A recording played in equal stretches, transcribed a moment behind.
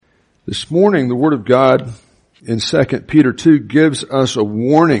This morning, the Word of God in 2 Peter 2 gives us a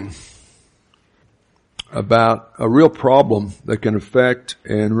warning about a real problem that can affect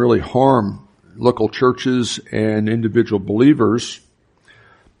and really harm local churches and individual believers.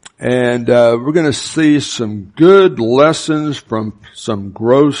 And we're going to see some good lessons from some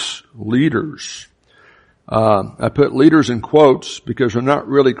gross leaders. I put leaders in quotes because they're not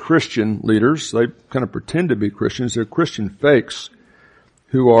really Christian leaders. They kind of pretend to be Christians. They're Christian fakes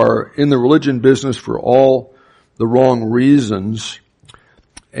who are in the religion business for all the wrong reasons.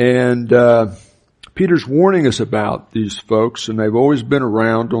 And Peter's warning us about these folks, and they've always been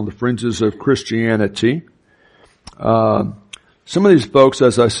around on the fringes of Christianity. Some of these folks,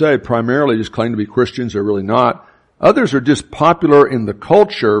 as I say, primarily just claim to be Christians. They're really not. Others are just popular in the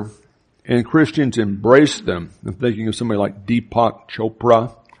culture, and Christians embrace them. I'm thinking of somebody like Deepak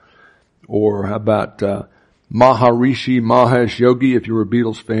Chopra, or how about Maharishi Mahesh Yogi. If you're a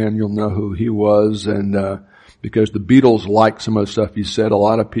Beatles fan, you'll know who he was, and because the Beatles liked some of the stuff he said, a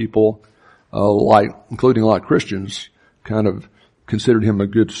lot of people, including a lot of Christians, kind of considered him a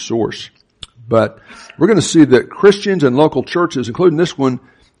good source. But we're going to see that Christians and local churches, including this one,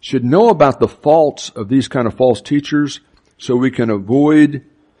 should know about the faults of these kind of false teachers so we can avoid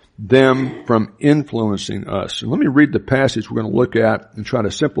them from influencing us. And let me read the passage we're going to look at and try to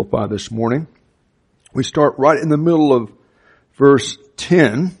simplify this morning. We start right in the middle of verse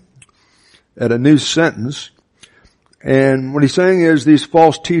 10 at a new sentence. And what he's saying is these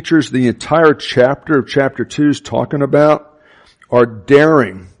false teachers, the entire chapter of chapter 2 is talking about, are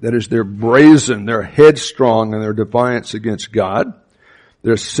daring. That is, they're brazen, they're headstrong in their defiance against God.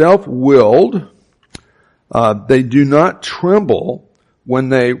 They're self-willed. They do not tremble when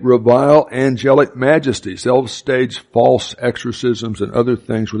they revile angelic majesties. They'll stage false exorcisms and other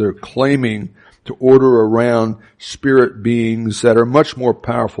things where they're claiming to order around spirit beings that are much more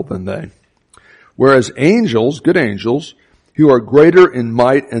powerful than they. Whereas angels, good angels, who are greater in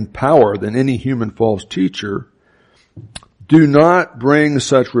might and power than any human false teacher, do not bring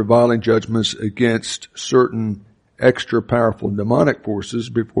such reviling judgments against certain extra powerful demonic forces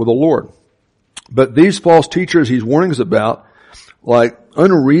before the Lord. But these false teachers he's warning us about, like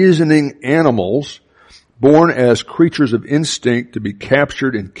unreasoning animals born as creatures of instinct to be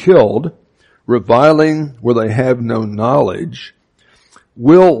captured and killed, reviling where they have no knowledge,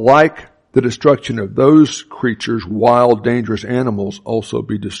 will, like the destruction of those creatures, wild, dangerous animals, also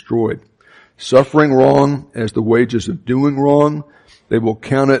be destroyed. Suffering wrong as the wages of doing wrong, they will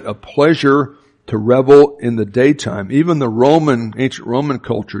count it a pleasure to revel in the daytime. Even the ancient Roman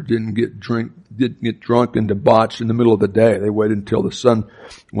culture didn't get drunk and debauched in the middle of the day. They waited until the sun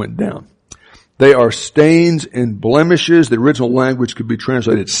went down. They are stains and blemishes. The original language could be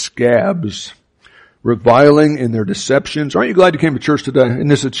translated scabs, reviling in their deceptions. Aren't you glad you came to church today? Isn't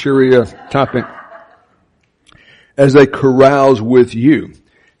this a cheery topic? As they carouse with you,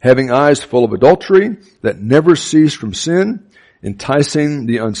 having eyes full of adultery that never cease from sin, enticing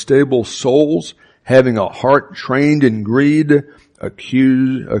the unstable souls, having a heart trained in greed,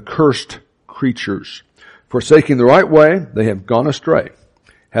 accursed creatures. Forsaking the right way, they have gone astray,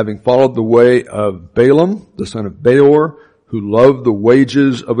 having followed the way of Balaam, the son of Beor, who loved the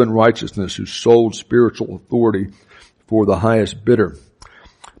wages of unrighteousness, who sold spiritual authority for the highest bidder.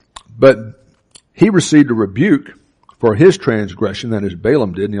 But he received a rebuke for his transgression, that is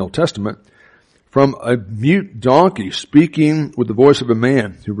Balaam did in the Old Testament, from a mute donkey speaking with the voice of a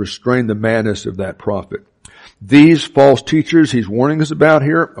man who restrained the madness of that prophet. These false teachers he's warning us about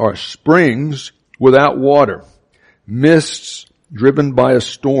here are springs without water, mists driven by a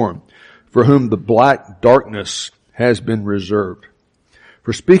storm, for whom the black darkness has been reserved.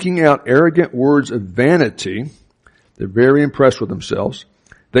 For speaking out arrogant words of vanity, they're very impressed with themselves.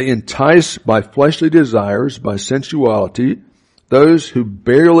 They entice by fleshly desires, by sensuality, those who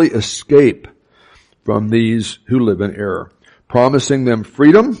barely escape from these who live in error, promising them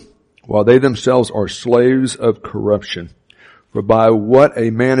freedom while they themselves are slaves of corruption. For by what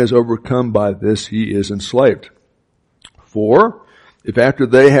a man is overcome by this he is enslaved. For if after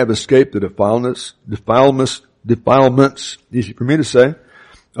they have escaped the defilements, easy for me to say,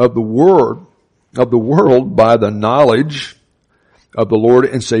 of the world by the knowledge of the Lord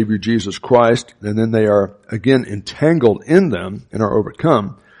and Savior Jesus Christ, and then they are again entangled in them and are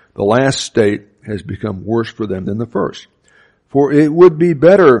overcome, the last state has become worse for them than the first. For it would be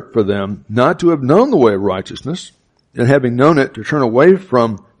better for them not to have known the way of righteousness, and having known it, to turn away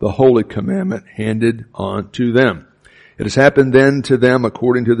from the holy commandment handed on to them. It has happened then to them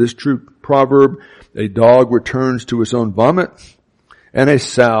according to this true proverb, a dog returns to its own vomit, and a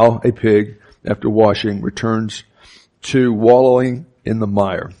sow, a pig, after washing, returns to wallowing in the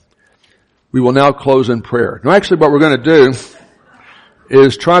mire. we will now close in prayer. Now actually what we're going to do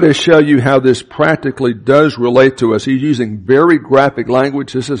is try to show you how this practically does relate to us. He's using very graphic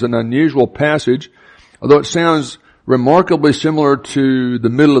language. This is an unusual passage, although it sounds remarkably similar to the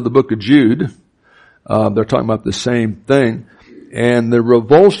middle of the book of Jude. They're talking about the same thing. And the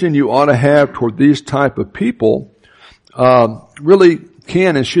revulsion you ought to have toward these type of people really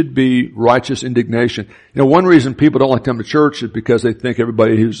can and should be righteous indignation. You know, one reason people don't like to come to church is because they think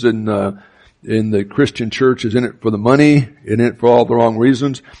everybody who's in the Christian church is in it for the money, in it for all the wrong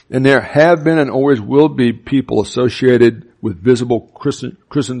reasons. And there have been and always will be people associated with visible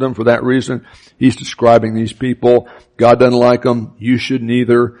Christendom for that reason. He's describing these people. God doesn't like them. You shouldn't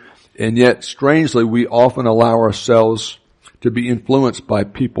either. And yet, strangely, we often allow ourselves to be influenced by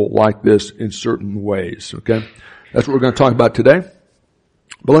people like this in certain ways. Okay? That's what we're going to talk about today.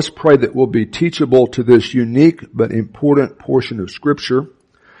 But let's pray that we'll be teachable to this unique but important portion of Scripture.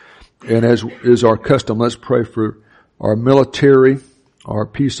 And as is our custom, let's pray for our military, our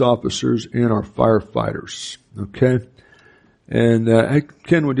peace officers, and our firefighters. Okay? And hey,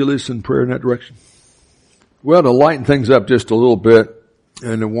 Ken, would you lead us in prayer in that direction? Well, to lighten things up just a little bit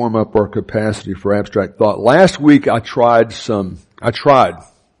and to warm up our capacity for abstract thought. Last week I tried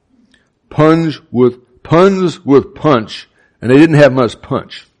puns with punch, and they didn't have much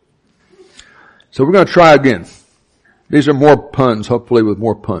punch. So we're going to try again. These are more puns, hopefully with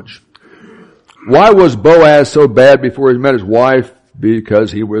more punch. Why was Boaz so bad before he met his wife?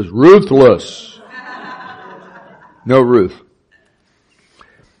 Because he was ruthless. No Ruth.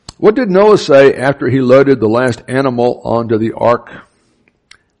 What did Noah say after he loaded the last animal onto the ark?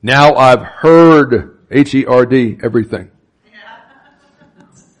 Now I've heard, H-E-R-D, everything.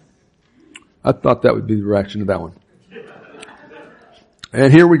 I thought that would be the reaction to that one.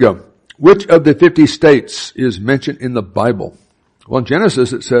 And here we go. Which of the 50 states is mentioned in the Bible? Well, in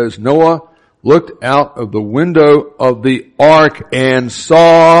Genesis it says, Noah looked out of the window of the ark and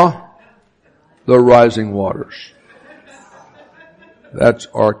saw the rising waters. That's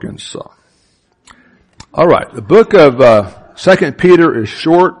Arkansas. All right. The book of 2 Peter is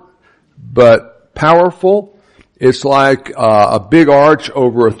short but powerful. It's like a big arch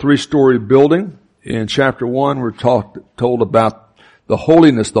over a 3-story building. In chapter 1, we're told about the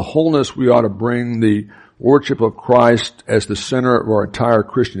holiness, the wholeness we ought to bring, the worship of Christ as the center of our entire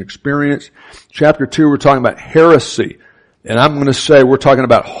Christian experience. Chapter 2, we're talking about heresy. And I'm going to say we're talking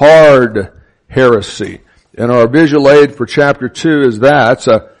about hard heresy. And our visual aid for chapter 2 is that.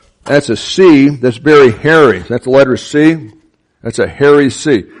 That's a C. That's very hairy. That's the letter C. That's a hairy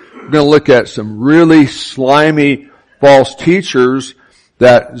C. We're going to look at some really slimy false teachers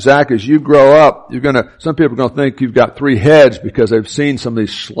that, Zach, as you grow up, some people are going to think you've got 3 heads because they've seen some of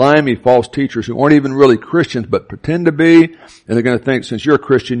these slimy false teachers who aren't even really Christians but pretend to be, and they're going to think since you're a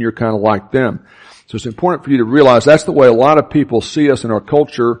Christian, you're kind of like them. So it's important for you to realize that's the way a lot of people see us in our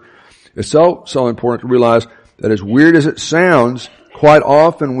culture. It's so important to realize that as weird as it sounds, quite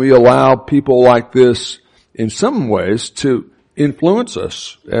often we allow people like this in some ways to influence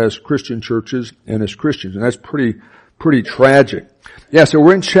us as Christian churches and as Christians. And that's pretty tragic. Yeah, so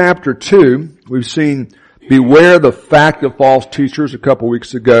we're in chapter 2. We've seen beware the fact of false teachers a couple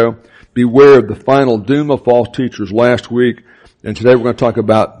weeks ago. Beware of the final doom of false teachers last week. And today we're going to talk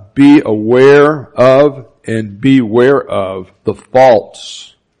about be aware of and beware of the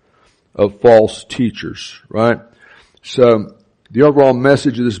faults of false teachers, right? So the overall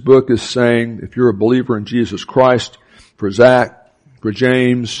message of this book is saying if you're a believer in Jesus Christ, for Zach, for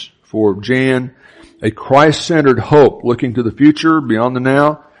James, for Jan, a Christ-centered hope looking to the future beyond the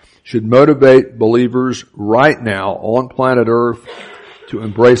now should motivate believers right now on planet Earth to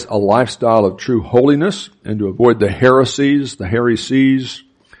embrace a lifestyle of true holiness and to avoid the heresies, the hairy C's,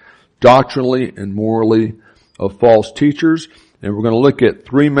 doctrinally and morally of false teachers. And we're going to look at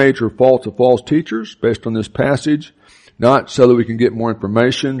 3 major faults of false teachers based on this passage, not so that we can get more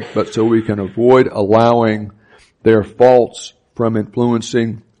information, but so we can avoid allowing their faults from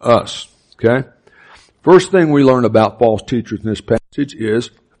influencing us. Okay? First thing we learn about false teachers in this passage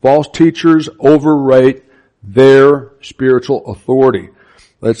is false teachers overrate their spiritual authority.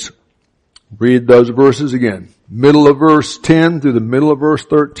 Let's read those verses again. Middle of verse 10 through the middle of verse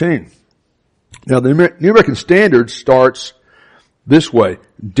 13. Now the New American Standard starts this way.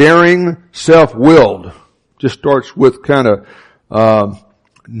 Daring, self-willed. Just starts with kind of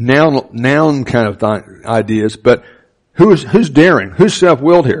noun kind of ideas, but who's daring? Who's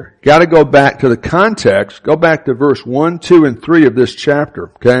self-willed here? Got to go back to the context. Go back to verse 1, 2, and 3 of this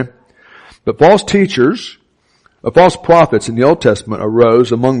chapter, okay? But false teachers, false prophets in the Old Testament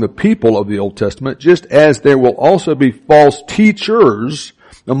arose among the people of the Old Testament, just as there will also be false teachers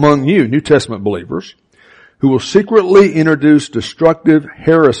among you, New Testament believers, who will secretly introduce destructive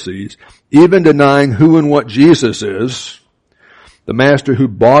heresies, even denying who and what Jesus is, the master who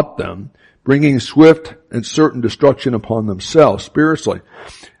bought them, bringing swift and certain destruction upon themselves spiritually.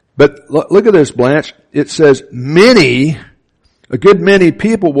 But look at this, Blanche. It says many, a good many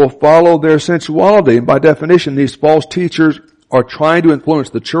people will follow their sensuality. And by definition, these false teachers are trying to influence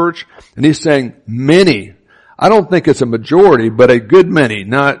the church. And he's saying many. I don't think it's a majority, but a good many,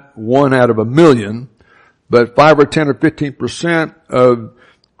 not 1 out of 1,000,000. But 5 or 10 or 15% of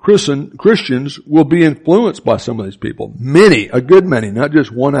Christians will be influenced by some of these people. Many, a good many, not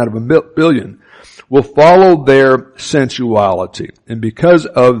just 1 out of 1,000,000, will follow their sensuality. And because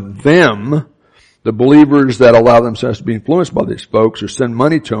of them, the believers that allow themselves to be influenced by these folks or send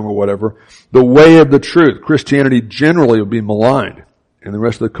money to them or whatever, the way of the truth, Christianity generally will be maligned. And the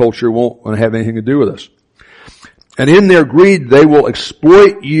rest of the culture won't want to have anything to do with us. And in their greed, they will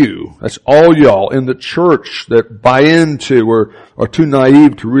exploit you. That's all y'all in the church that buy into or are too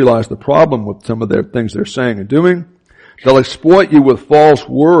naive to realize the problem with some of their things they're saying and doing. They'll exploit you with false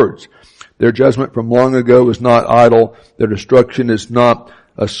words. Their judgment from long ago is not idle. Their destruction is not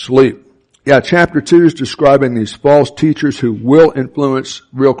asleep. Yeah, chapter 2 is describing these false teachers who will influence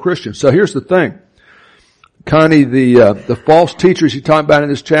real Christians. So here's the thing. Connie, the false teachers you talk about in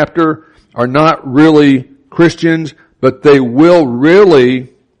this chapter are not really Christians, but they will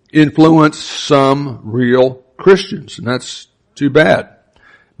really influence some real Christians. And that's too bad.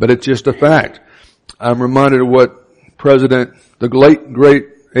 But it's just a fact. I'm reminded of what the late, great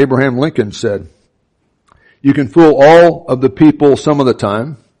Abraham Lincoln said. You can fool all of the people some of the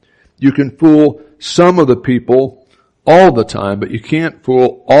time. You can fool some of the people all the time, but you can't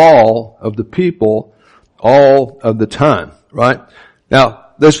fool all of the people all of the time, right? Now,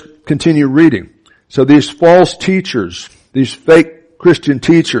 let's continue reading. So these false teachers, these fake Christian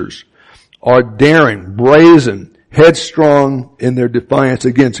teachers, are daring, brazen, headstrong in their defiance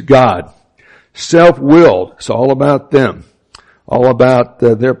against God. Self-willed. It's all about them. All about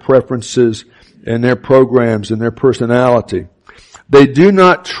their preferences and their programs and their personality. They do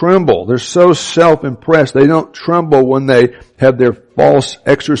not tremble. They're so self-impressed. They don't tremble when they have their false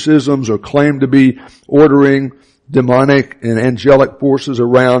exorcisms or claim to be ordering demonic and angelic forces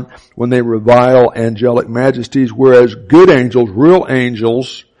around, when they revile angelic majesties, whereas good angels, real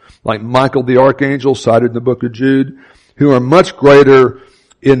angels, like Michael the archangel cited in the book of Jude, who are much greater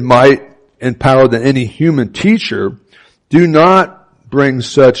in might and power than any human teacher, do not bring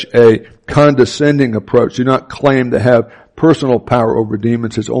such a condescending approach, do not claim to have personal power over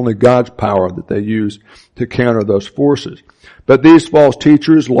demons. It's only God's power that they use to counter those forces. But these false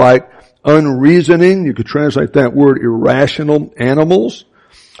teachers, like unreasoning, you could translate that word irrational animals,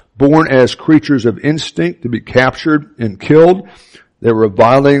 born as creatures of instinct to be captured and killed. They're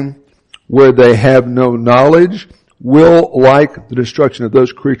reviling where they have no knowledge, will, like the destruction of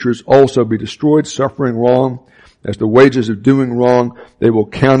those creatures, also be destroyed, suffering wrong. As the wages of doing wrong, they will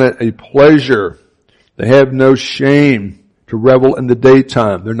count it a pleasure. They have no shame to revel in the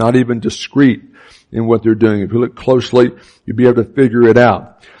daytime. They're not even discreet in what they're doing. If you look closely, you'll be able to figure it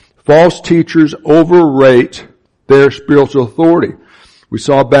out. False teachers overrate their spiritual authority. We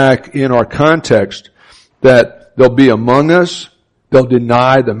saw back in our context that they'll be among us. They'll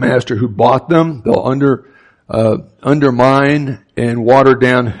deny the master who bought them. They'll undermine and water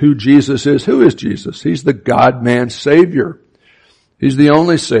down who Jesus is. Who is Jesus? He's the God-man Savior. He's the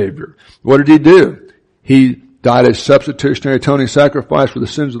only Savior. What did He do? He died as substitutionary atoning sacrifice for the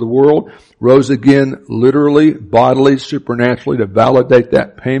sins of the world, rose again literally, bodily, supernaturally to validate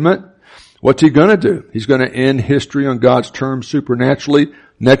that payment. What's He gonna do? He's gonna end history on God's terms supernaturally.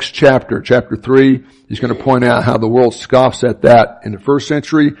 Next chapter, chapter 3, He's gonna point out how the world scoffs at that in the first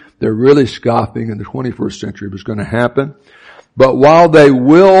century. They're really scoffing in the 21st century. It was gonna happen. But while they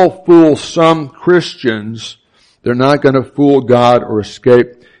will fool some Christians, they're not gonna fool God or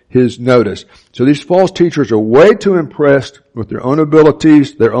escape His notice. So these false teachers are way too impressed with their own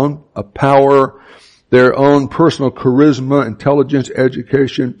abilities, their own power, their own personal charisma, intelligence,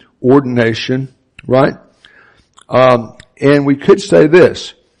 education, ordination, right? And we could say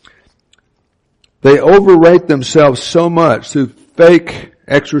this. They overrate themselves so much through fake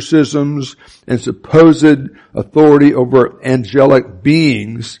exorcisms and supposed authority over angelic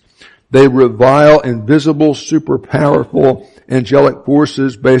beings. They revile invisible, super powerful angelic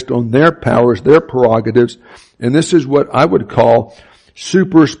forces based on their powers, their prerogatives. And this is what I would call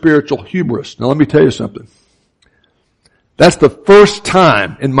super spiritual hubris. Now let me tell you something. That's the first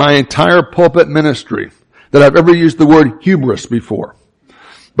time in my entire pulpit ministry that I've ever used the word hubris before.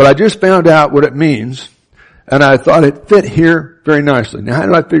 But I just found out what it means. And I thought it fit here very nicely. Now, how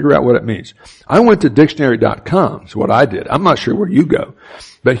do I figure out what it means? I went to dictionary.com. That's what I did. I'm not sure where you go.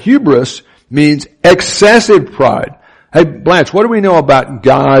 But hubris means excessive pride. Hey, Blanche, what do we know about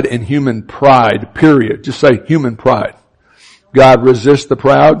God and human pride, period? Just say human pride. God resists the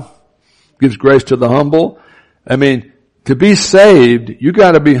proud, gives grace to the humble. I mean, to be saved, you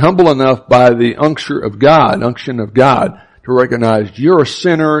got to be humble enough by the unction of God, to recognize you're a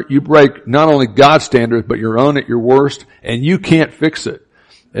sinner. You break not only God's standards, but your own at your worst, and you can't fix it.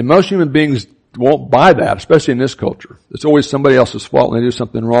 And most human beings won't buy that, especially in this culture. It's always somebody else's fault when they do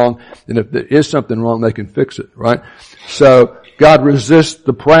something wrong, and if there is something wrong, they can fix it, right? So, God resists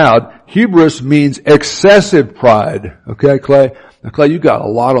the proud. Hubris means excessive pride. Okay, Clay? Now, Clay, you got a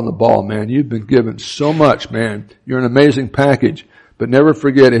lot on the ball, man. You've been given so much, man. You're an amazing package. But never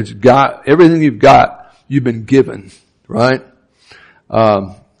forget, it's got, everything you've got, you've been given, right?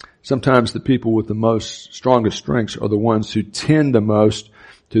 Sometimes the people with the strongest strengths are the ones who tend the most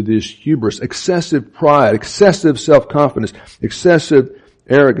to this hubris, excessive pride, excessive self-confidence, excessive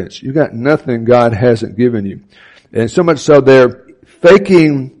arrogance. You got nothing God hasn't given you. And so much so they're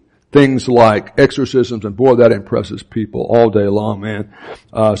faking things like exorcisms, and boy, that impresses people all day long, man.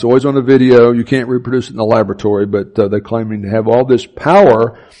 It's always on the video. You can't reproduce it in the laboratory, but they're claiming to have all this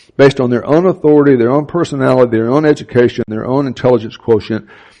power based on their own authority, their own personality, their own education, their own intelligence quotient,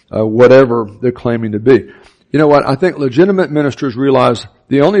 whatever they're claiming to be. You know what? I think legitimate ministers realize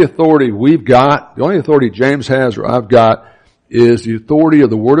the only authority we've got, the only authority James has or I've got, is the authority of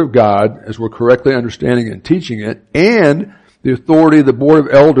the Word of God as we're correctly understanding and teaching it, and the authority the Board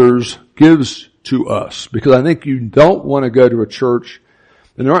of Elders gives to us. Because I think you don't want to go to a church,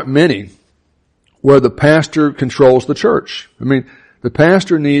 and there aren't many, where the pastor controls the church. I mean, the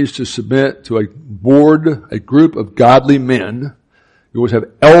pastor needs to submit to a board, a group of godly men. You always have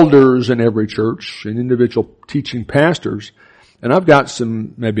elders in every church and individual teaching pastors. And I've got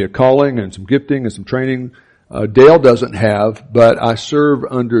maybe a calling and some gifting and some training Dale doesn't have, but I serve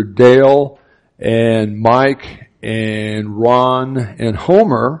under Dale and Mike and Ron and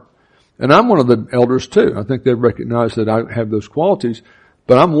Homer, and I'm one of the elders too. I think they recognize that I have those qualities,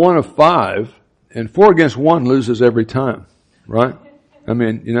 but I'm one of 5, and 4 against 1 loses every time, right? I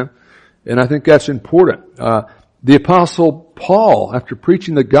mean, you know, and I think that's important. The Apostle Paul, after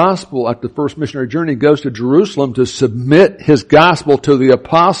preaching the gospel at the first missionary journey, goes to Jerusalem to submit his gospel to the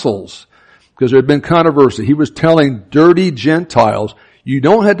apostles, because there had been controversy. He was telling dirty Gentiles, you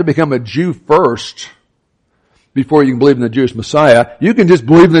don't have to become a Jew first before you can believe in the Jewish Messiah. You can just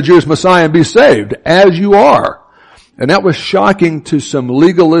believe in the Jewish Messiah and be saved, as you are. And that was shocking to some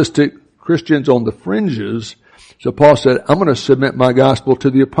legalistic Christians on the fringes. So Paul said, I'm going to submit my gospel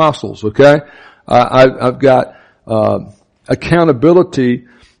to the apostles, okay? I've got accountability,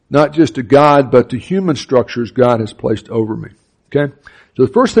 not just to God, but to human structures God has placed over me, okay? So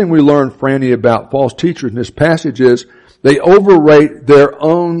the first thing we learn, Franny, about false teachers in this passage is they overrate their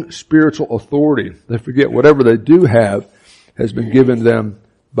own spiritual authority. They forget whatever they do have has been given them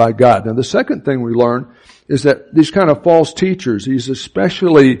by God. Now the second thing we learn is that these kind of false teachers, these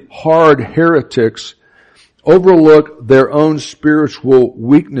especially hard heretics, overlook their own spiritual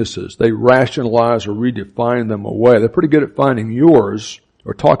weaknesses. They rationalize or redefine them away. They're pretty good at finding yours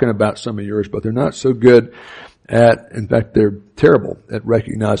or talking about some of yours, but they're not so good in fact, they're terrible at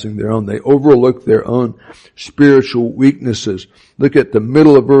recognizing their own. They overlook their own spiritual weaknesses. Look at the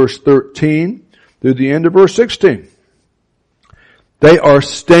middle of verse 13 through the end of verse 16. They are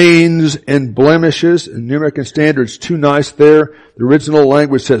stains and blemishes. In New American Standard's too nice there. The original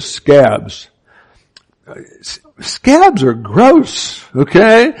language says scabs. Scabs are gross,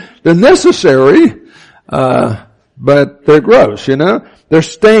 okay? They're necessary, but they're gross, you know? They're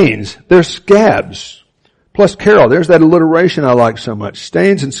stains. They're scabs. Plus, Carol, there's that alliteration I like so much.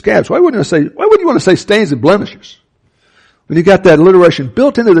 Stains and scabs. Why wouldn't you want to say stains and blemishes? When you got that alliteration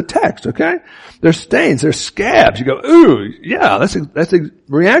built into the text, okay? They're stains, they're scabs. You go, ooh, yeah, that's a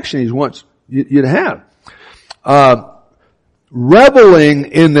reaction he wants you to have.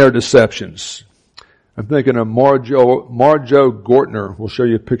 Reveling in their deceptions. I'm thinking of Marjo Gortner. We'll show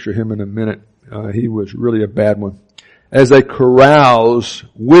you a picture of him in a minute. He was really a bad one. As they carouse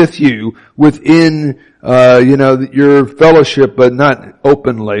with you within, your fellowship, but not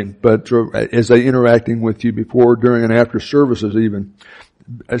openly, but as they interacting with you before, during, and after services even.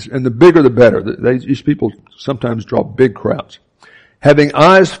 And the bigger the better. These people sometimes draw big crowds. Having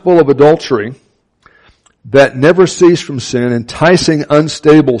eyes full of adultery that never cease from sin, enticing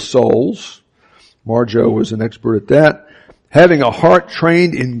unstable souls. Marjo was an expert at that. Having a heart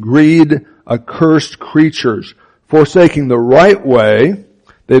trained in greed, accursed creatures, forsaking the right way,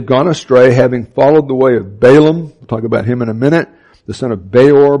 They've gone astray, having followed the way of Balaam. We'll talk about him in a minute. The son of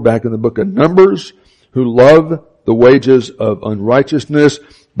Beor, back in the book of Numbers, who loved the wages of unrighteousness,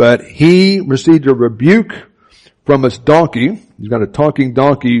 but he received a rebuke from his donkey. He's got a talking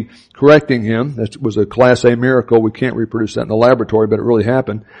donkey correcting him. That was a Class A miracle. We can't reproduce that in the laboratory, but it really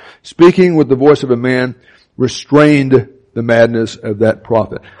happened. Speaking with the voice of a man restrained the madness of that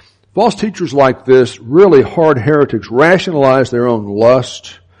prophet. False teachers like this, really hard heretics, rationalize their own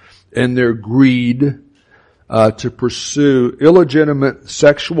lust and their greed to pursue illegitimate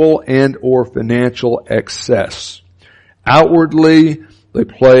sexual and or financial excess. Outwardly, they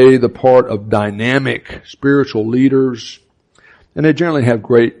play the part of dynamic spiritual leaders, and they generally have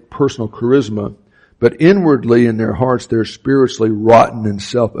great personal charisma, but inwardly in their hearts they're spiritually rotten and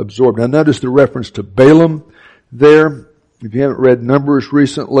self-absorbed. Now notice the reference to Balaam there. If you haven't read Numbers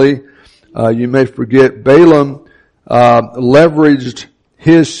recently, you may forget Balaam leveraged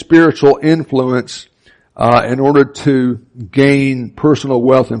his spiritual influence in order to gain personal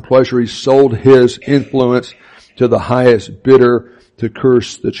wealth and pleasure. He sold his influence to the highest bidder to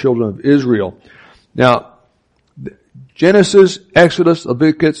curse the children of Israel. Now, Genesis, Exodus,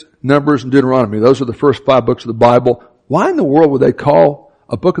 Leviticus, Numbers, and Deuteronomy, those are the first 5 books of the Bible. Why in the world would they call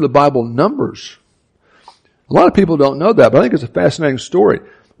a book of the Bible Numbers? A lot of people don't know that, but I think it's a fascinating story.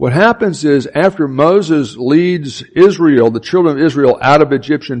 What happens is after Moses leads Israel, the children of Israel, out of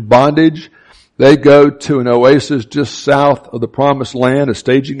Egyptian bondage, they go to an oasis just south of the Promised Land, a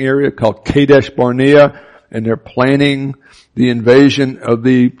staging area called Kadesh Barnea, and they're planning the invasion of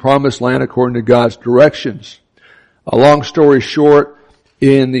the Promised Land according to God's directions. A long story short,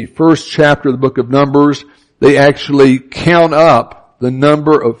 in the first chapter of the book of Numbers, they actually count up the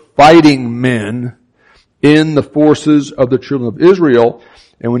number of fighting men in the forces of the children of Israel.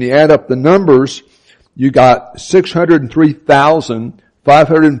 And when you add up the numbers, you got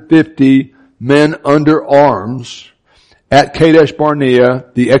 603,550 men under arms at Kadesh Barnea,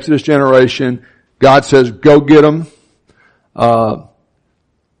 the Exodus generation. God says, go get them.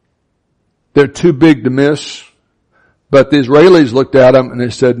 They're too big to miss. But the Israelis looked at them and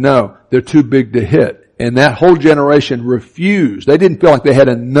they said, no, they're too big to hit. And that whole generation refused. They didn't feel like they had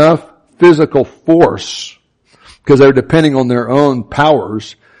enough physical force because they were depending on their own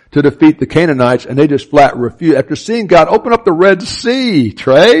powers to defeat the Canaanites, and they just flat refused. After seeing God open up the Red Sea,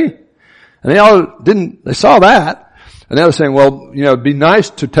 Trey, and they saw that, and they were saying, well, it'd be nice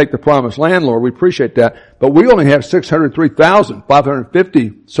to take the Promised Land, Lord, we appreciate that, but we only have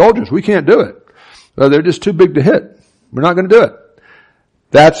 603,550 soldiers. We can't do it. So they're just too big to hit. We're not going to do it.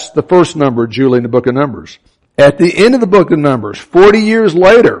 That's the first number, Julie, in the book of Numbers. At the end of the book of Numbers, 40 years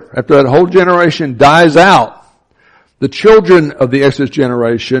later, after that whole generation dies out, the children of the Exodus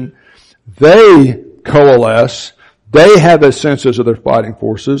generation, they coalesce, they have a census of their fighting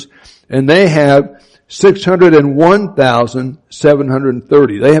forces, and they have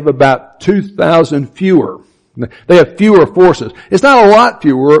 601,730. They have about 2,000 fewer. They have fewer forces. It's not a lot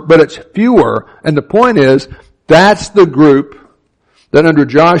fewer, but it's fewer, and the point is, that's the group that under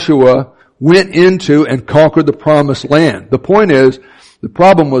Joshua went into and conquered the Promised Land. The point is, the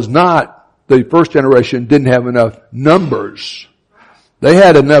problem was not the first generation didn't have enough numbers. They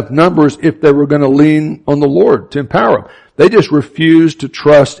had enough numbers if they were going to lean on the Lord to empower them. They just refused to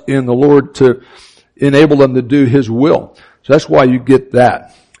trust in the Lord to enable them to do His will. So that's why you get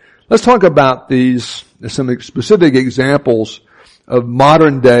that. Let's talk about some specific examples of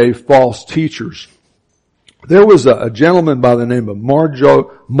modern day false teachers. There was a gentleman by the name of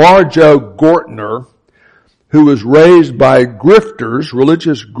Marjo Gortner, who was raised by grifters,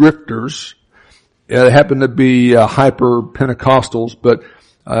 religious grifters. It happened to be hyper-Pentecostals, but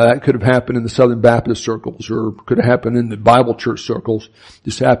that could have happened in the Southern Baptist circles or could have happened in the Bible church circles.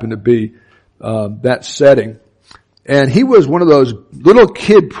 Just happened to be that setting. And he was one of those little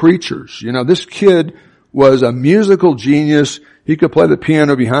kid preachers. This kid was a musical genius. He could play the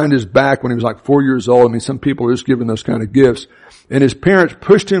piano behind his back when he was like 4 years old. I mean, some people are just given those kind of gifts. And his parents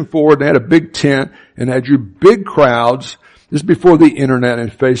pushed him forward. They had a big tent and they drew big crowds. This is before the internet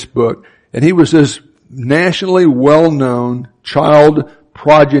and Facebook. And he was this nationally well-known child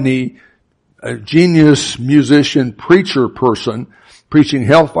progeny, genius musician, preacher person, preaching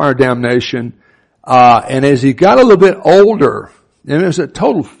hellfire damnation. And as he got a little bit older, and it was a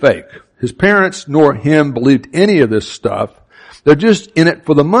total fake. His parents nor him believed any of this stuff. They're just in it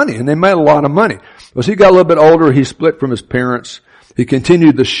for the money, and they made a lot of money. As he got a little bit older, he split from his parents. He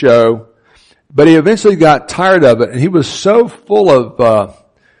continued the show, but he eventually got tired of it, and he was so full of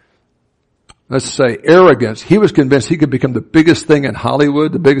let's say, arrogance. He was convinced he could become the biggest thing in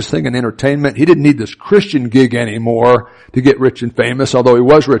Hollywood, the biggest thing in entertainment. He didn't need this Christian gig anymore to get rich and famous, although he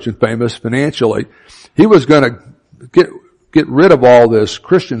was rich and famous financially. He was going to get rid of all this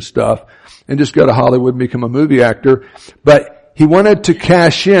Christian stuff and just go to Hollywood and become a movie actor. But he wanted to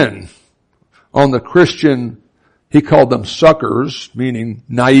cash in on the Christian, he called them suckers, meaning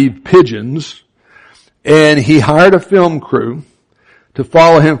naive pigeons. And he hired a film crew to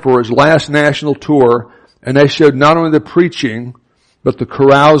follow him for his last national tour, and they showed not only the preaching, but the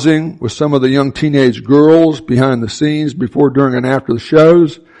carousing with some of the young teenage girls behind the scenes before, during, and after the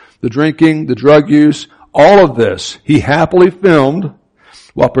shows, the drinking, the drug use, all of this he happily filmed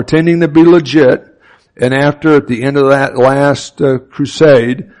while pretending to be legit. And after, at the end of that last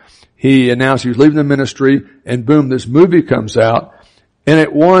crusade, he announced he was leaving the ministry, and boom, this movie comes out, and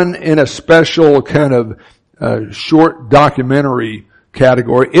it won in a special kind of short documentary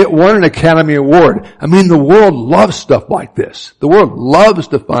category. It won an Academy Award. I mean, the world loves stuff like this. The world loves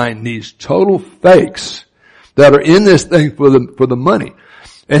to find these total fakes that are in this thing for the money.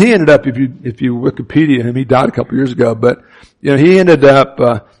 And he ended up, if you Wikipedia him, he died a couple years ago, but he ended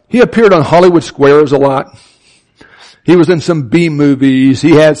up he appeared on Hollywood Squares a lot. He was in some B movies.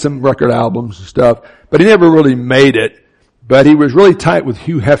 He had some record albums and stuff, but he never really made it. But he was really tight with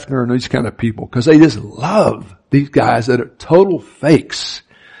Hugh Hefner and these kind of people because they just love these guys that are total fakes.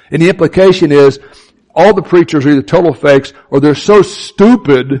 And the implication is all the preachers are either total fakes or they're so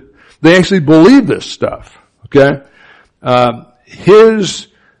stupid they actually believe this stuff. Okay? His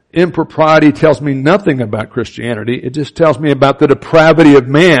impropriety tells me nothing about Christianity. It just tells me about the depravity of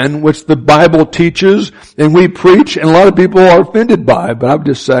man, which the Bible teaches and we preach, and a lot of people are offended by. But I would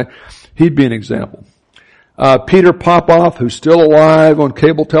just say he'd be an example. Peter Popoff, who's still alive on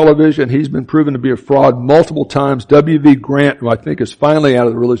cable television, he's been proven to be a fraud multiple times. W.V. Grant, who I think is finally out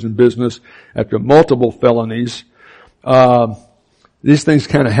of the religion business after multiple felonies. These things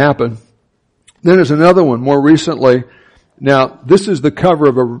kind of happen. Then there's another one more recently. Now, this is the cover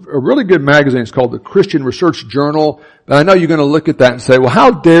of a really good magazine. It's called the Christian Research Journal. And I know you're going to look at that and say, well, how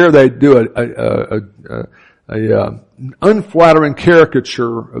dare they do an unflattering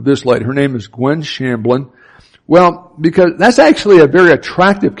caricature of this lady. Her name is Gwen Shamblin. Well, because that's actually a very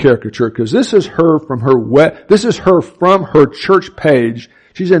attractive caricature, because this is her from her church page.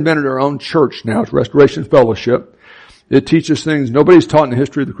 She's invented her own church now. It's Restoration Fellowship. It teaches things nobody's taught in the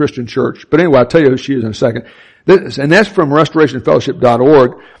history of the Christian church. But anyway, I'll tell you who she is in a second. And that's from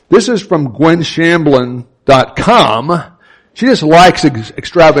restorationfellowship.org. This is from GwenShamblin.com. She just likes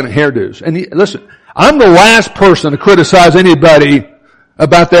extravagant hairdos. And listen, I'm the last person to criticize anybody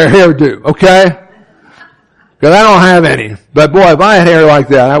about their hairdo, okay? Because I don't have any. But boy, if I had hair like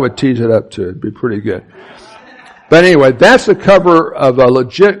that, I would tease it up too. It'd be pretty good. But anyway, that's the cover of a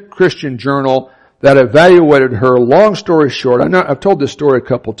legit Christian journal that evaluated her. Long story short, I know I've told this story a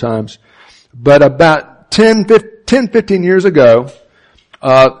couple times, but about 15 years ago,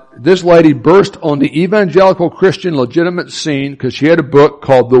 this lady burst on the evangelical Christian legitimate scene because she had a book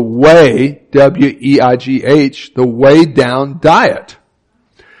called The Way, W-E-I-G-H, The Way Down Diet.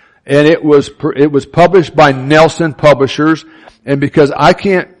 And it was published by Nelson Publishers. And because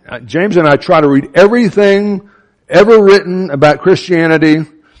James and I try to read everything ever written about Christianity,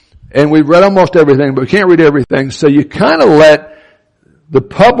 and we've read almost everything, but we can't read everything. So you kind of let the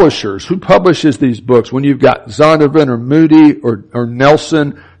publishers, who publishes these books, when you've got Zondervan or Moody or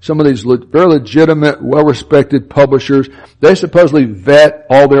Nelson, some of these very legitimate, well-respected publishers, they supposedly vet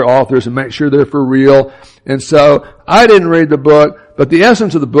all their authors and make sure they're for real. And so I didn't read the book, but the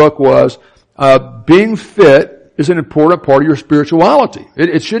essence of the book was being fit is an important part of your spirituality.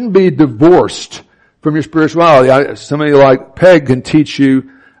 It shouldn't be divorced from your spirituality. Somebody like Peg can teach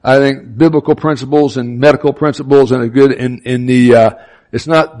you, I think, biblical principles and medical principles and it's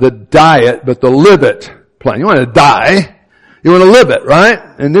not the diet, but the live it plan. You want to die, you want to live it, right?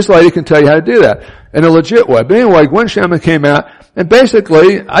 And this lady can tell you how to do that in a legit way. But anyway, Gwen Shamblin came out, and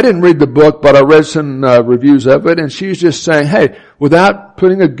basically, I didn't read the book, but I read some reviews of it, and she's just saying, hey, without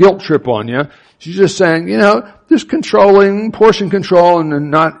putting a guilt trip on you, she's just saying, just controlling, portion control, and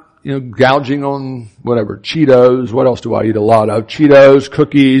not, gouging on whatever, Cheetos. What else do I eat a lot of? Cheetos,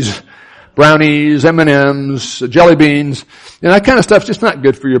 cookies, brownies, M&Ms, jelly beans, and that kind of stuff's just not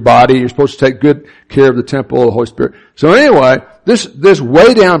good for your body. You're supposed to take good care of the temple of the Holy Spirit. So anyway, this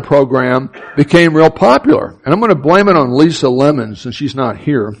Way Down program became real popular. And I'm going to blame it on Lisa Lemon since she's not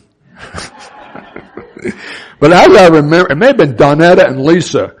here. But as I remember, it may have been Donetta and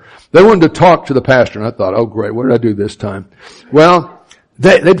Lisa. They wanted to talk to the pastor, and I thought, oh great, what did I do this time? Well,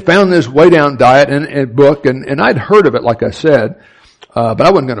 they'd found this Way Down diet and book, and I'd heard of it, like I said. but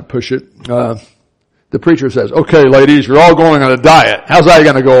I wasn't going to push it. The preacher says, okay, ladies, you're all going on a diet. How's that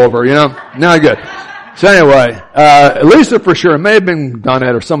going to go over, Not good. So anyway, Lisa for sure, it may have been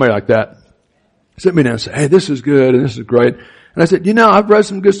Donette or somebody like that, sit me down and say, hey, this is good and this is great. And I said, I've read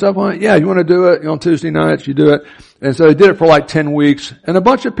some good stuff on it. Yeah, you want to do it? On Tuesday nights, you do it. And so they did it for like 10 weeks. And a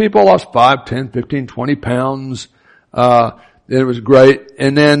bunch of people lost 5, 10, 15, 20 pounds. It was great.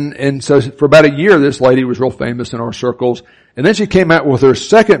 And so for about a year, this lady was real famous in our circles. And then she came out with her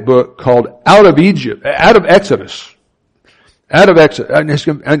second book called Out of Exodus.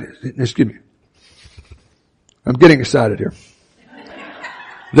 Excuse me. I'm getting excited here.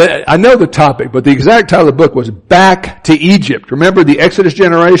 I know the topic, but the exact title of the book was Back to Egypt. Remember the Exodus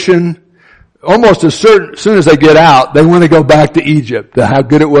generation? Almost as soon as they get out, they want to go back to Egypt. How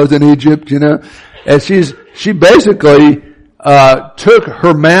good it was in Egypt, And she basically, took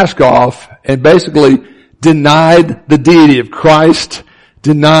her mask off and basically denied the deity of Christ,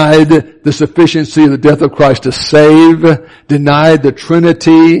 denied the sufficiency of the death of Christ to save, denied the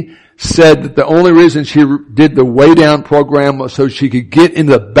Trinity, said that the only reason she did the Way Down program was so she could get in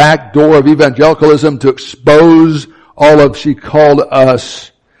the back door of evangelicalism to expose all of,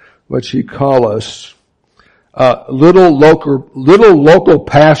 little local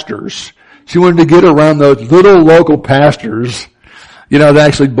pastors. She wanted to get around those little local pastors, that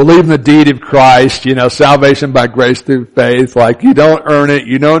actually believe in the deity of Christ, salvation by grace through faith, like you don't earn it,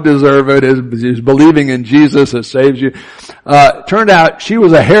 you don't deserve it, is believing in Jesus that saves you. Turned out she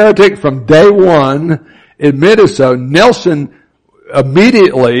was a heretic from day one, admitted so. Nelson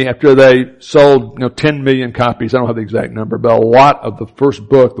immediately after they sold, 10 million copies, I don't have the exact number, but a lot of the first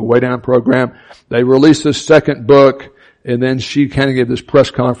book, the Way Down program, they released this second book, and then she kind of gave this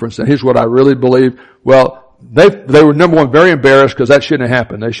press conference, and here's what I really believe. Well, they were number one, very embarrassed because that shouldn't have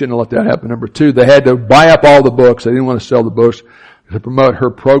happened. They shouldn't have let that happen. Number two, they had to buy up all the books. They didn't want to sell the books to promote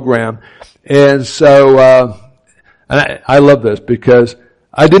her program. And so, and I love this because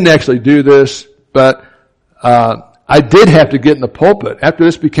I didn't actually do this, but, I did have to get in the pulpit after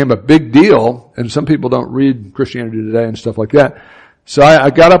this became a big deal, and some people don't read Christianity Today and stuff like that. So I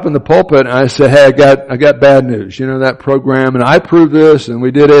got up in the pulpit and I said, hey, I got bad news. That program, and I proved this, and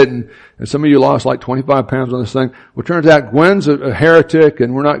we did it, and some of you lost like 25 pounds on this thing. Well, it turns out Gwen's a heretic,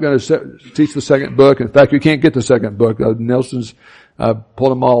 and we're not going to teach the second book. In fact, you can't get the second book. Nelson's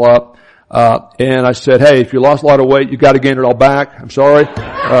pulled them all up. And I said, hey, if you lost a lot of weight, you got to gain it all back. I'm sorry.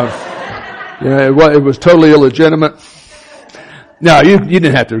 It was totally illegitimate. No, you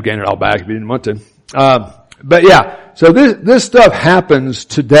didn't have to gain it all back if you didn't want to. But yeah. So this stuff happens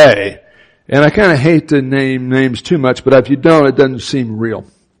today, and I kind of hate to name names too much, but if you don't, it doesn't seem real.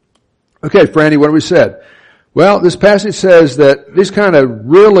 Okay, Franny, what have we said? Well, this passage says that these kind of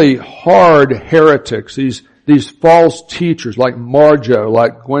really hard heretics, these false teachers like Marjo,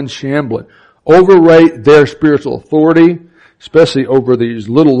 like Gwen Shamblin, overrate their spiritual authority, especially over these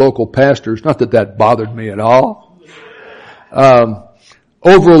little local pastors. Not that bothered me at all.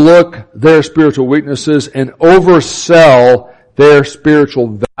 Overlook their spiritual weaknesses and oversell their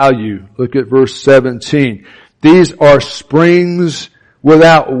spiritual value. Look at verse 17. These are springs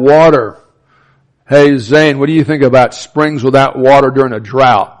without water. Hey, Zane, what do you think about springs without water during a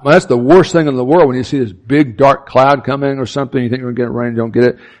drought? Well, that's the worst thing in the world when you see this big dark cloud coming or something. You think you're going to get rain, don't get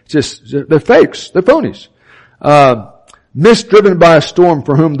it. It's just, they're fakes. They're phonies. Mist driven by a storm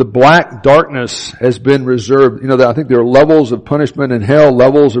for whom the black darkness has been reserved. I think there are levels of punishment in hell,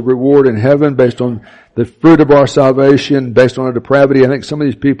 levels of reward in heaven based on the fruit of our salvation, based on our depravity. I think some of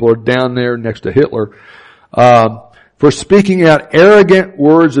these people are down there next to Hitler. For speaking out arrogant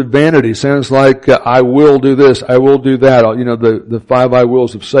words of vanity. Sounds like, I will do this, I will do that. The 5 I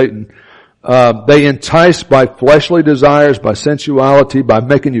wills of Satan. They entice by fleshly desires, by sensuality, by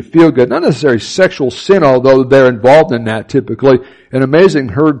making you feel good. Not necessarily sexual sin, although they're involved in that typically. An amazing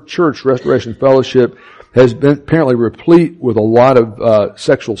Herd Church Restoration Fellowship has been apparently replete with a lot of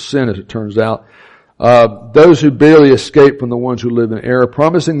sexual sin, as it turns out. Those who barely escape from the ones who live in error,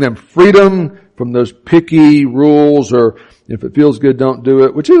 promising them freedom from those picky rules, or if it feels good, don't do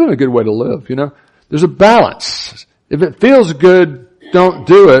it, which isn't a good way to live, There's a balance. If it feels good, don't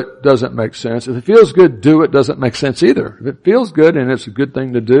do it, doesn't make sense. If it feels good, do it, doesn't make sense either. If it feels good and it's a good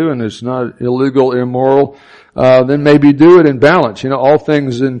thing to do and it's not illegal, immoral, then maybe do it in balance. All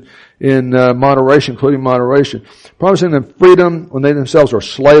things in moderation, including moderation. Promising them freedom when they themselves are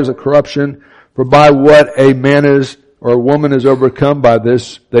slaves of corruption. For by what a man is or a woman is overcome by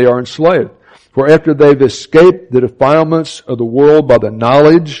this, they are enslaved. For after they've escaped the defilements of the world by the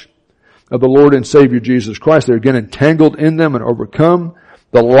knowledge of the Lord and Savior Jesus Christ, they're again entangled in them and overcome.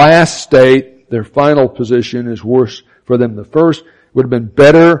 The last state, their final position, is worse for them than the first. would have been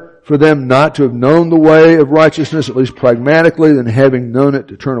better for them not to have known the way of righteousness, at least pragmatically, than having known it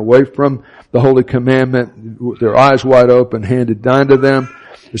to turn away from the holy commandment with their eyes wide open, handed down to them.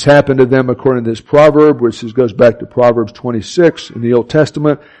 This happened to them according to this proverb, which goes back to Proverbs 26 in the Old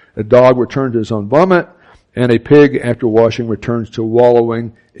Testament. A dog returns to his own vomit, and a pig, after washing, returns to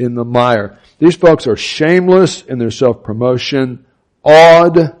wallowing in the mire. These folks are shameless in their self-promotion,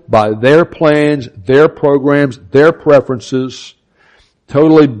 awed by their plans, their programs, their preferences,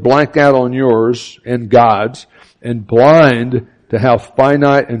 totally blank out on yours and God's, and blind to how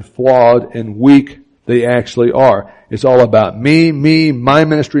finite and flawed and weak they actually are. It's all about me, my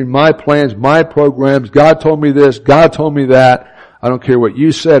ministry, my plans, my programs. God told me this, God told me that. I don't care what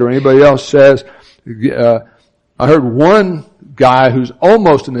you said or anybody else says. I heard one guy who's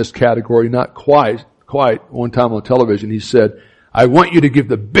almost in this category, not quite, one time on television, he said, I want you to give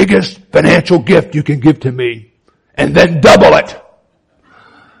the biggest financial gift you can give to me, and then double it.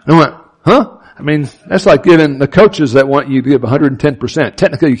 And I went, huh? I mean, that's like giving the coaches that want you to give 110%.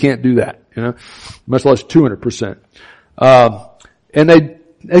 Technically you can't do that, much less 200%. And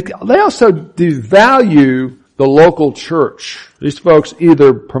they also devalue the local church. These folks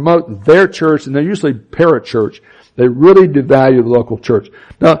either promote their church, and they're usually parachurch. They really devalue the local church.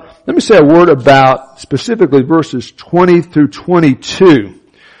 Now, let me say a word about specifically verses 20 through 22.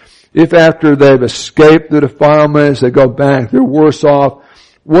 If after they've escaped the defilements, they go back, they're worse off.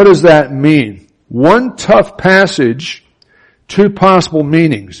 What does that mean? One tough passage, two possible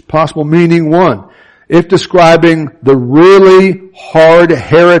meanings. Possible meaning one, if describing the really hard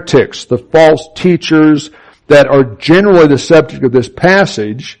heretics, the false teachers that are generally the subject of this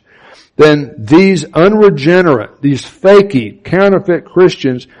passage, then these unregenerate, these fakey, counterfeit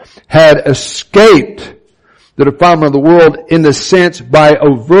Christians had escaped the defilement of the world in the sense by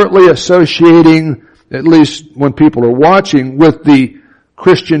overtly associating, at least when people are watching, with the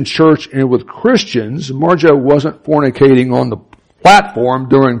Christian church and with Christians. Marjo wasn't fornicating on the platform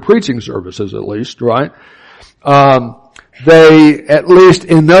during preaching services, at least, right? They, at least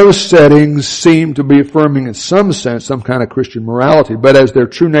in those settings, seem to be affirming in some sense some kind of Christian morality. But as their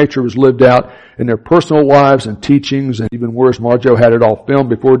true nature was lived out in their personal lives and teachings, and even worse, Marjo had it all filmed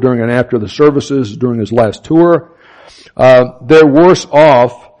before, during, and after the services during his last tour, they're worse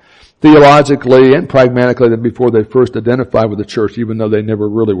off theologically and pragmatically than before they first identified with the church, even though they never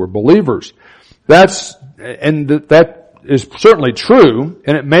really were believers. That is certainly true,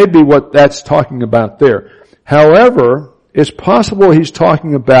 and it may be what that's talking about there. However, it's possible he's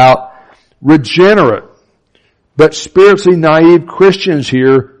talking about regenerate, but spiritually naive Christians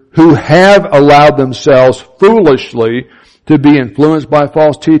here who have allowed themselves foolishly to be influenced by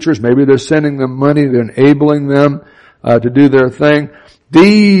false teachers. Maybe they're sending them money, they're enabling them to do their thing.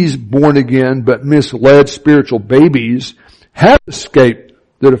 These born again but misled spiritual babies have escaped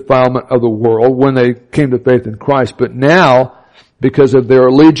the defilement of the world when they came to faith in Christ, but now, because of their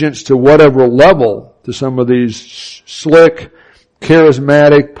allegiance to whatever level, to some of these slick,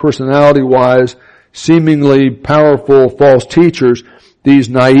 charismatic, personality-wise, seemingly powerful false teachers, these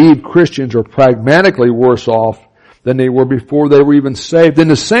naive Christians are pragmatically worse off than they were before they were even saved. In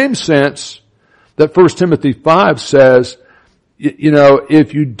the same sense that 1 Timothy 5 says,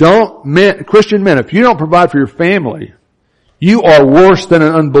 if you don't, Christian men, if you don't provide for your family, you are worse than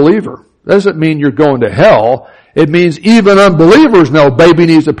an unbeliever. That doesn't mean you're going to hell. It means even unbelievers know baby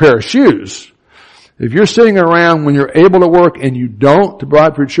needs a pair of shoes. If you're sitting around when you're able to work and you don't to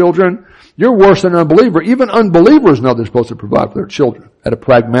provide for your children, you're worse than an unbeliever. Even unbelievers know they're supposed to provide for their children at a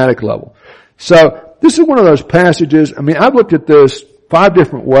pragmatic level. So this is one of those passages. I mean, I've looked at this 5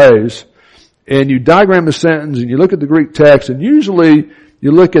 different ways, and you diagram the sentence and you look at the Greek text, and usually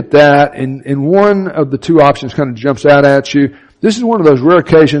you look at that and one of the two options kind of jumps out at you. This is one of those rare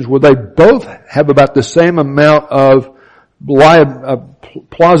occasions where they both have about the same amount of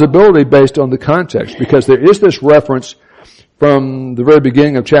plausibility based on the context, because there is this reference from the very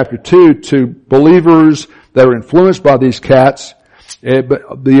beginning of chapter 2 to believers that are influenced by these cats,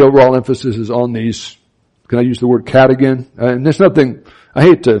 but the overall emphasis is on these, can I use the word cat again? And there's nothing, I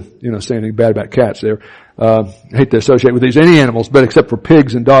hate to, say anything bad about cats there. I hate to associate with these any animals, but except for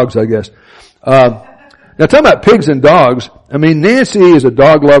pigs and dogs, I guess. Now talking about pigs and dogs, I mean, Nancy is a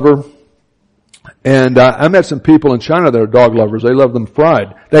dog lover, and I met some people in China that are dog lovers. They love them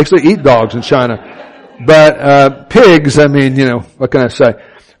fried. They actually eat dogs in China. But pigs, I mean, what can I say?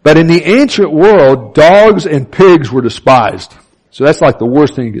 But in the ancient world, dogs and pigs were despised. So that's like the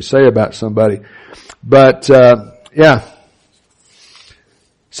worst thing you could say about somebody. But yeah.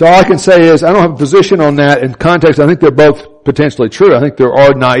 So all I can say is I don't have a position on that. In context, I think they're both potentially true. I think there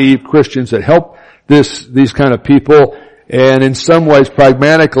are naive Christians that help these kind of people And in some ways,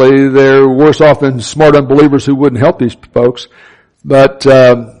 pragmatically, they're worse off than smart unbelievers who wouldn't help these folks. But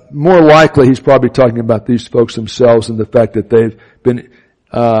more likely, he's probably talking about these folks themselves and the fact that they've been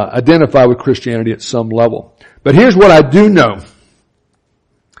identified with Christianity at some level. But here's what I do know.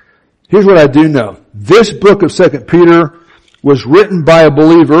 Here's what I do know. This book of 2 Peter was written by a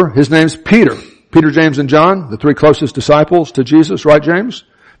believer. His name's Peter. Peter, James, and John, the three closest disciples to Jesus, right, James?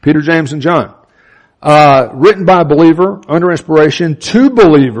 Peter, James, and John. Written by a believer under inspiration to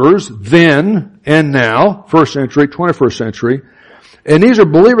believers then and now, first century, 21st century. And these are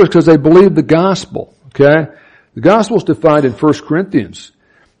believers because they believe the gospel, okay? The gospel is defined in 1 Corinthians.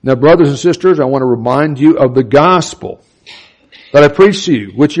 Now, brothers and sisters, I want to remind you of the gospel that I preached to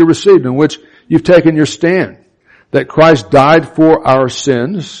you, which you received, in which you've taken your stand. That Christ died for our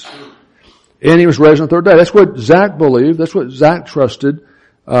sins, and He was raised on the third day. That's what Zach believed. That's what Zach trusted.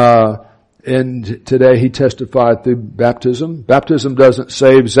 And today he testified through baptism. Baptism doesn't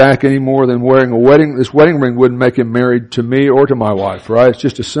save Zach any more than wearing a wedding. This wedding ring wouldn't make him married to me or to my wife, right? It's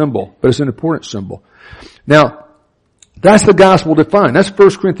just a symbol, but it's an important symbol. Now, that's the gospel defined. That's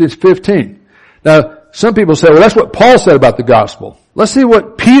 1 Corinthians 15. Now, some people say, well, that's what Paul said about the gospel. Let's see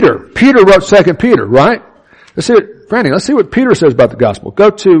what Peter wrote 2 Peter, right? Let's see what Peter says about the gospel.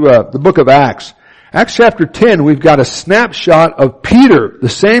 Go to the book of Acts. Acts chapter 10, we've got a snapshot of Peter, the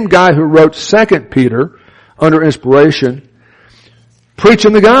same guy who wrote 2 Peter under inspiration,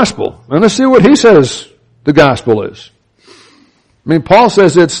 preaching the gospel. And let's see what he says the gospel is. I mean, Paul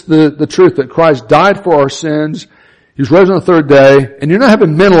says it's the truth that Christ died for our sins. He was raised on the third day. And you're not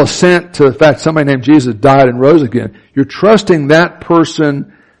having mental assent to the fact somebody named Jesus died and rose again. You're trusting that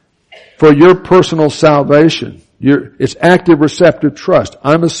person for your personal salvation. It's active, receptive trust.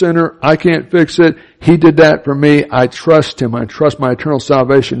 I'm a sinner. I can't fix it. He did that for me. I trust Him. I trust my eternal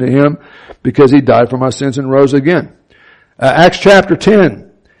salvation to Him because He died for my sins and rose again. Acts chapter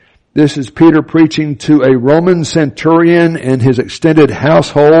 10. This is Peter preaching to a Roman centurion and his extended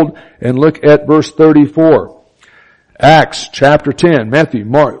household. And look at verse 34. Acts chapter 10. Matthew,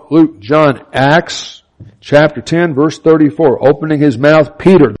 Mark, Luke, John, Acts chapter 10, verse 34, opening his mouth,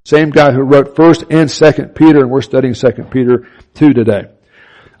 Peter, the same guy who wrote 1st and 2nd Peter, and we're studying 2 Peter 2 today.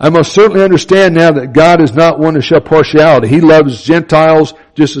 I most certainly understand now that God is not one to show partiality. He loves Gentiles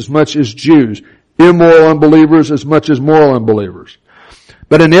just as much as Jews, immoral unbelievers as much as moral unbelievers.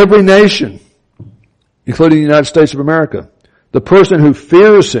 But in every nation, including the United States of America, the person who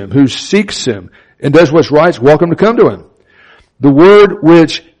fears Him, who seeks Him, and does what's right is welcome to come to Him. The word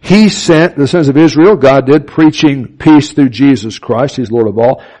which He sent, the sons of Israel, God did, preaching peace through Jesus Christ, He's Lord of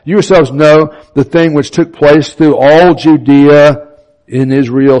all. You yourselves know the thing which took place through all Judea in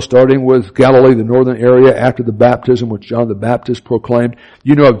Israel, starting with Galilee, the northern area, after the baptism which John the Baptist proclaimed.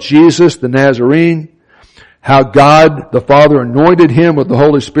 You know of Jesus, the Nazarene, how God the Father anointed Him with the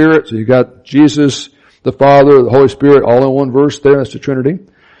Holy Spirit. So you got Jesus, the Father, the Holy Spirit, all in one verse there. That's the Trinity.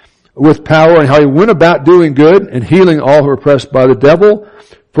 With power, and how He went about doing good and healing all who were oppressed by the devil,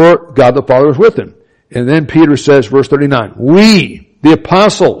 for God the Father was with Him. And then Peter says, verse 39, we, the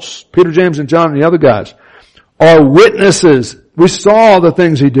apostles, Peter, James, and John, and the other guys, are witnesses. We saw the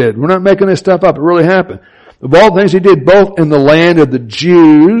things He did. We're not making this stuff up. It really happened. Of all the things He did, both in the land of the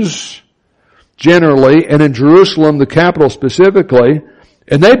Jews, generally, and in Jerusalem, the capital specifically,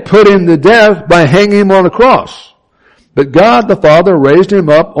 and they put Him to death by hanging Him on a cross. But God the Father raised Him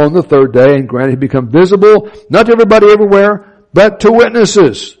up on the third day and granted Him to become visible, not to everybody everywhere, but to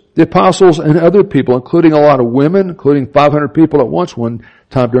witnesses, the apostles and other people, including a lot of women, including 500 people at once one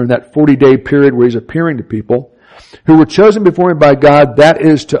time during that 40-day period where He's appearing to people, who were chosen before Him by God, that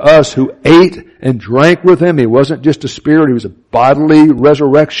is to us who ate and drank with Him. He wasn't just a spirit, He was a bodily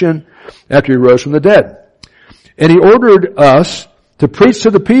resurrection after He rose from the dead. And He ordered us to preach to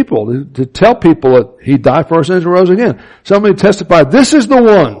the people, to tell people that He died for our sins and rose again. Somebody testified, this is the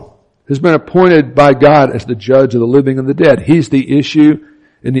one who's been appointed by God as the judge of the living and the dead. He's the issue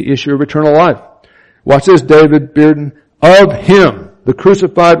in the issue of eternal life. Watch this, David Bearden. Of Him, the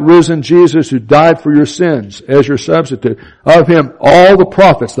crucified, risen Jesus who died for your sins as your substitute. Of Him, all the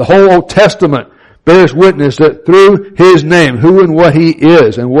prophets, the whole Old Testament bears witness that through His name, who and what He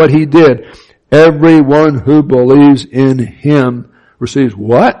is and what He did, everyone who believes in Him receives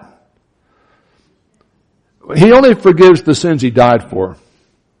what? He only forgives the sins He died for.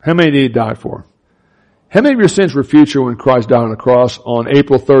 How many did He die for? How many of your sins were future when Christ died on the cross on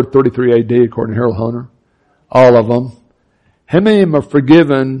April 3rd, 33 AD, according to Harold Hunter? All of them. How many of them are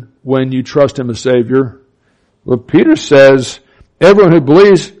forgiven when you trust Him as Savior? Well, Peter says, everyone who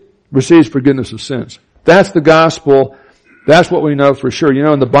believes receives forgiveness of sins. That's the gospel. That's what we know for sure. You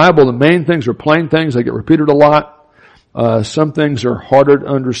know, in the Bible, the main things are plain things. They get repeated a lot. Some things are harder to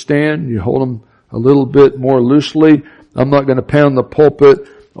understand. You hold them a little bit more loosely. I'm not going to pound the pulpit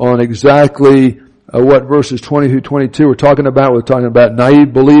on exactly what verses 20 through 22 we're talking about. We're talking about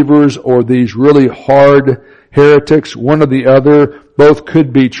naive believers or these really hard heretics. One or the other. Both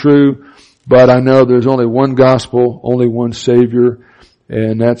could be true. But I know there's only one gospel, only one Savior.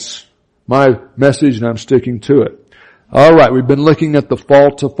 And that's my message, and I'm sticking to it. All right, we've been looking at the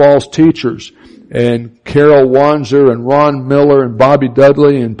faults of false teachers. And Carol Wanzer and Ron Miller and Bobby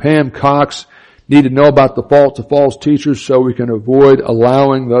Dudley and Pam Cox need to know about the faults of false teachers so we can avoid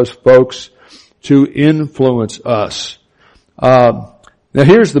allowing those folks to influence us. Now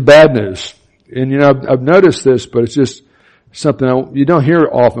here's the bad news. And I've noticed this, but it's just something you don't hear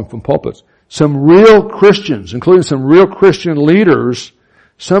often from pulpits. Some real Christians, including some real Christian leaders,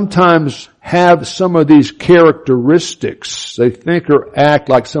 sometimes have some of these characteristics. They think or act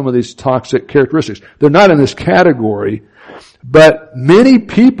like some of these toxic characteristics. They're not in this category, but many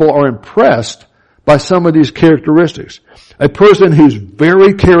people are impressed by some of these characteristics. A person who's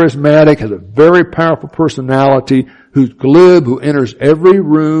very charismatic, has a very powerful personality, who's glib, who enters every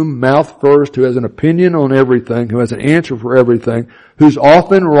room mouth first, who has an opinion on everything, who has an answer for everything, who's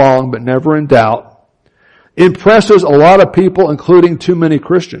often wrong but never in doubt, impresses a lot of people, including too many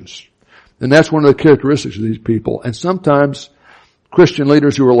Christians. And that's one of the characteristics of these people. And sometimes Christian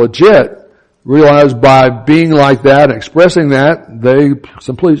leaders who are legit realize by being like that and expressing that, they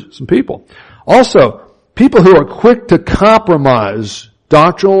please some people. Also, people who are quick to compromise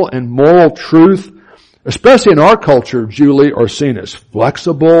doctrinal and moral truth, especially in our culture, Julie, are seen as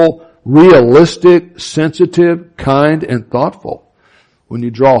flexible, realistic, sensitive, kind, and thoughtful. When you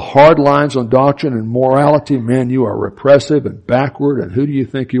draw hard lines on doctrine and morality, man, you are repressive and backward, and who do you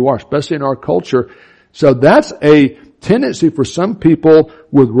think you are, especially in our culture? So that's a tendency for some people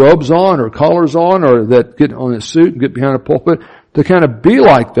with robes on or collars on or that get on a suit and get behind a pulpit to kind of be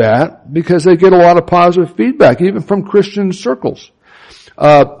like that because they get a lot of positive feedback, even from Christian circles.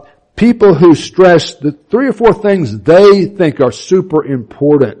 People who stress the 3 or 4 things they think are super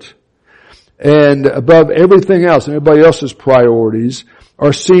important and above everything else and everybody else's priorities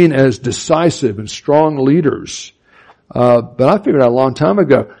are seen as decisive and strong leaders. But I figured out a long time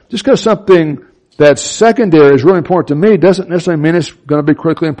ago, just because something that's secondary is really important to me doesn't necessarily mean it's going to be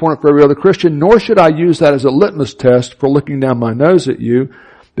critically important for every other Christian, nor should I use that as a litmus test for looking down my nose at you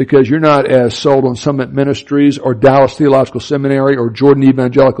because you're not as sold on Summit Ministries or Dallas Theological Seminary or Jordan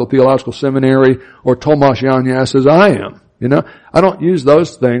Evangelical Theological Seminary or Tomas Yanyas as I am. I don't use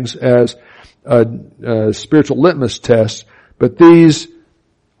those things as spiritual litmus tests, but these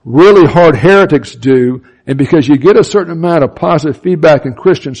really hard heretics do, and because you get a certain amount of positive feedback in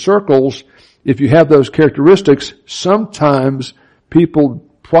Christian circles, if you have those characteristics, sometimes people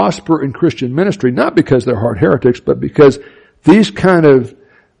prosper in Christian ministry, not because they're hard heretics, but because these kind of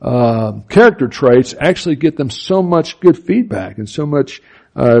character traits actually get them so much good feedback and so much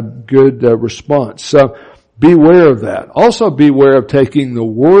good response. So beware of that. Also beware of taking the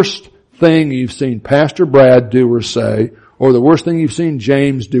worst thing you've seen Pastor Brad do or say, or the worst thing you've seen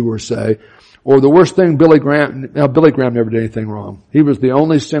James do or say, or the worst thing Billy Graham. Now, Billy Graham never did anything wrong. He was the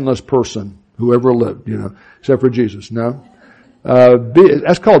only sinless person who ever lived, except for Jesus. No,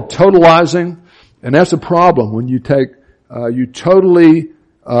 that's called totalizing, and that's a problem when you take you totally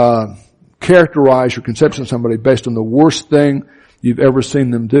characterize your conception of somebody based on the worst thing you've ever seen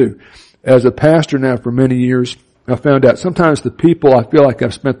them do. As a pastor now for many years, I found out sometimes the people I feel like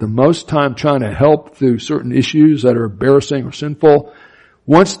I've spent the most time trying to help through certain issues that are embarrassing or sinful,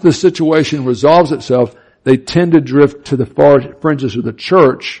 once the situation resolves itself, they tend to drift to the far fringes of the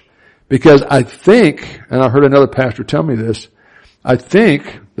church because I think, and I heard another pastor tell me this, I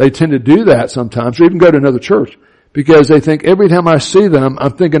think they tend to do that sometimes or even go to another church because they think every time I see them,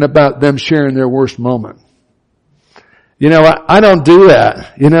 I'm thinking about them sharing their worst moment. I don't do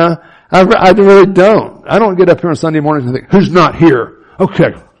that, I really don't. I don't get up here on Sunday mornings and think, who's not here?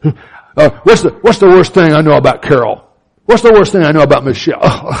 Okay. What's the worst thing I know about Carol? What's the worst thing I know about Michelle?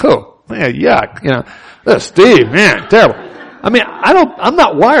 Oh man, yuck. That's Steve, man, terrible. I mean, I'm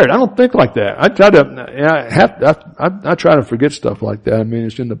not wired. I don't think like that. I try to forget stuff like that. I mean,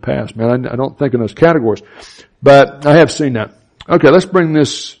 it's in the past, man. I don't think in those categories. But I have seen that. Okay, let's bring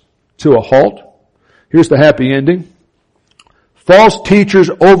this to a halt. Here's the happy ending. False teachers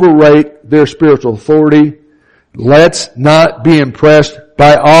overrate their spiritual authority. Let's not be impressed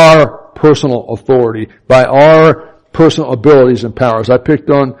by our personal authority, by our personal abilities and powers. I picked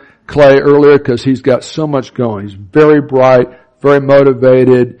on Clay earlier because he's got so much going. He's very bright, very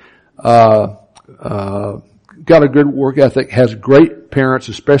motivated, got a good work ethic, has great parents,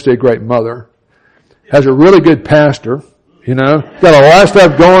 especially a great mother. has a really good pastor, got a lot of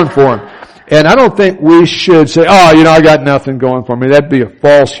stuff going for him. And I don't think we should say, I got nothing going for me. That'd be a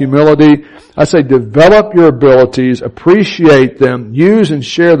false humility. I say develop your abilities, appreciate them, use and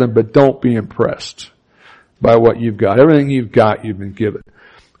share them, but don't be impressed by what you've got. Everything you've got, you've been given.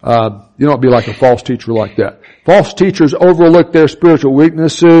 You don't be like a false teacher like that. False teachers overlook their spiritual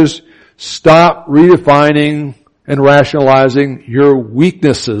weaknesses. Stop redefining and rationalizing your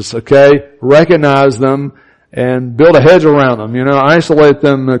weaknesses, okay? Recognize them and build a hedge around them, isolate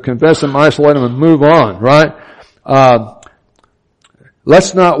them, confess them, isolate them, and move on, right?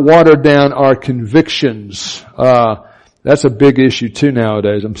 Let's not water down our convictions. That's a big issue too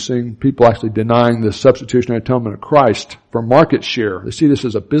nowadays. I'm seeing people actually denying the substitutionary atonement of Christ for market share. They see this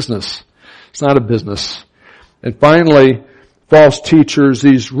as a business. It's not a business. And finally, false teachers,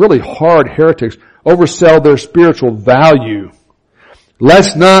 these really hard heretics, oversell their spiritual value.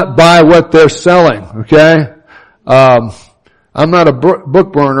 Let's not buy what they're selling, okay? I'm not a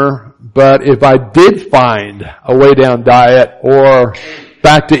book burner, but if I did find a way down diet or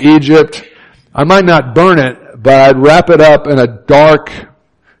back to Egypt, I might not burn it, but I'd wrap it up in a dark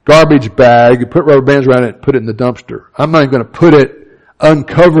garbage bag, put rubber bands around it, and put it in the dumpster. I'm not going to put it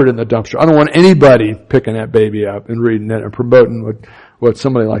uncovered in the dumpster. I don't want anybody picking that baby up and reading it and promoting what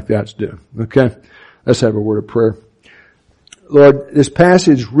somebody like that's doing. Okay? Let's have a word of prayer. Lord, this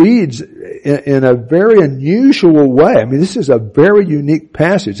passage reads in a very unusual way. I mean, this is a very unique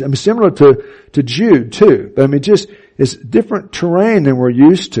passage. I mean, similar to Jude too. But I mean, it's different terrain than we're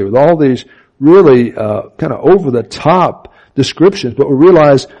used to. With all these really, kind of over the top descriptions. But we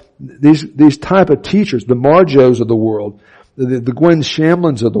realize these type of teachers, the Marjos of the world, the Gwen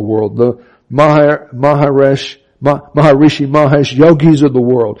Shamlins of the world, the Maharishi Mahesh Yogis of the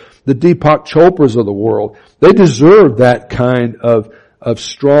world, the Deepak Chopras of the world, they deserve that kind of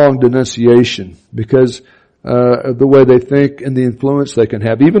strong denunciation because of the way they think and the influence they can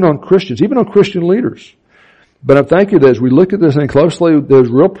have, even on Christians, even on Christian leaders. But I thank you that as we look at this thing closely, there's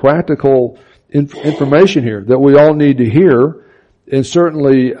real practical information here that we all need to hear, and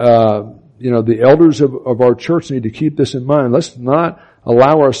certainly, the elders of our church need to keep this in mind. Let's not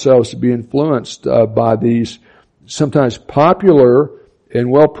allow ourselves to be influenced by these sometimes popular and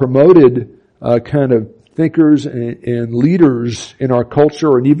well promoted kind of thinkers and leaders in our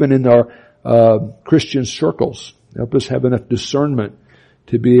culture and even in our Christian circles. Help us have enough discernment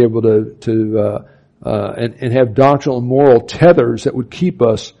to be able to and have doctrinal and moral tethers that would keep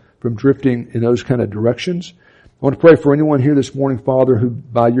us from drifting in those kind of directions. I want to pray for anyone here this morning, Father, who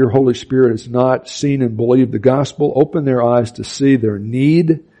by your Holy Spirit has not seen and believed the gospel. Open their eyes to see their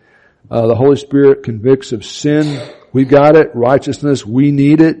need. The Holy Spirit convicts of sin. We got it. Righteousness, we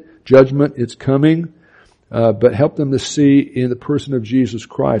need it. Judgment, it's coming. But help them to see in the person of Jesus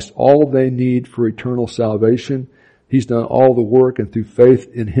Christ all they need for eternal salvation. He's done all the work, and through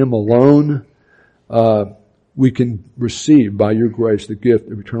faith in Him alone, we can receive by your grace the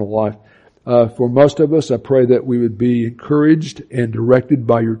gift of eternal life. For most of us, I pray that we would be encouraged and directed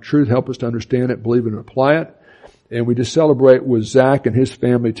by your truth. Help us to understand it, believe it, and apply it. And we just celebrate with Zach and his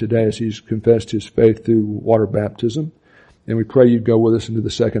family today as he's confessed his faith through water baptism. And we pray you'd go with us into the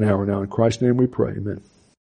second hour now. In Christ's name we pray. Amen.